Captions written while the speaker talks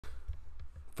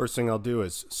First thing I'll do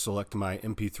is select my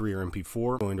MP3 or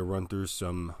MP4. I'm going to run through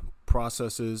some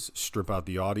processes, strip out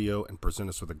the audio, and present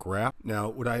us with a graph. Now,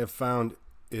 what I have found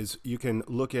is you can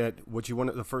look at what you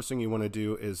want. The first thing you want to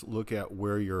do is look at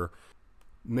where your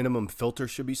minimum filter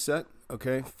should be set.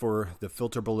 Okay, for the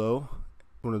filter below,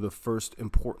 one of the first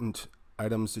important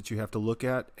items that you have to look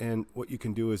at, and what you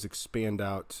can do is expand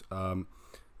out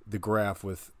the graph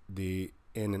with the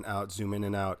in and out, zoom in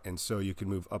and out, and so you can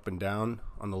move up and down.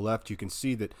 On the left, you can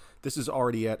see that this is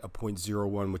already at a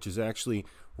 0.01, which is actually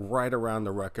right around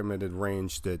the recommended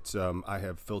range that I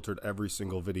have filtered every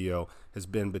single video, has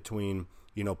been between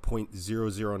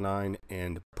 0.009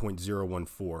 and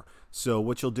 0.014. So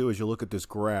what you'll do is you'll look at this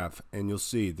graph and you'll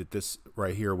see that this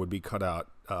right here would be cut out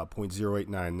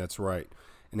 0.089. That's right.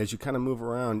 And as you kind of move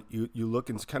around, you look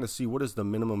and kind of see what is the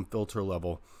minimum filter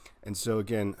level. And so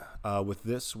again, with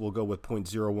this, we'll go with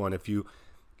 0.01.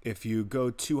 If you go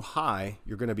too high,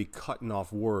 you're going to be cutting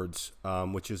off words,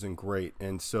 which isn't great.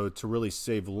 And so to really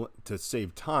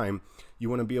save time, you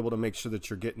want to be able to make sure that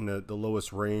you're getting the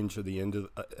lowest range of the end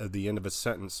of a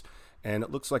sentence. And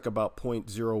it looks like about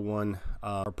 0.01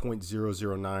 or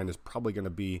 0.009 is probably going to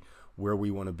be where we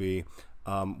want to be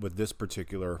with this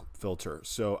particular filter.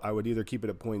 So I would either keep it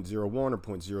at 0.01 or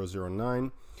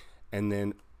 0.009, and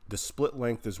then the split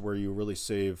length is where you really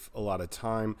save a lot of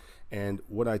time. And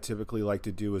what I typically like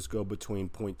to do is go between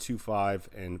 0.25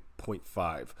 and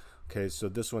 0.5. Okay, so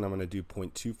this one I'm going to do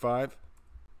 0.25.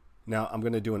 Now I'm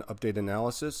going to do an update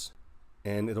analysis,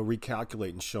 and it'll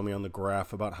recalculate and show me on the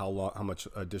graph about how much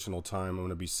additional time I'm going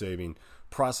to be saving.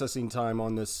 Processing time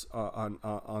on this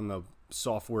on the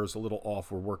software is a little off.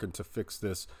 We're working to fix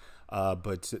this,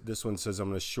 but this one says I'm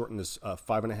going to shorten this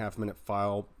 5.5 minute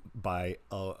file by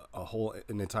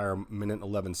an entire minute and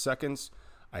 11 seconds.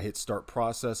 I hit start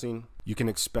processing. You can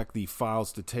expect the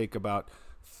files to take about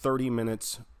 30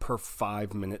 minutes per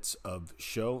 5 minutes of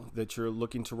show that you're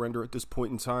looking to render at this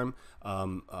point in time.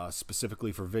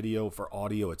 Specifically for video, for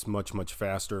audio, it's much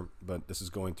faster, but this is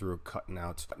going through cutting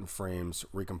out frames,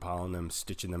 recompiling them,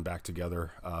 stitching them back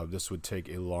together. This would take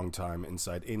a long time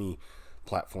inside any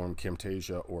platform,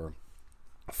 Camtasia or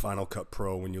Final Cut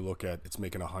Pro. When you look at it's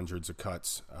making hundreds of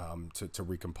cuts to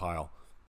recompile.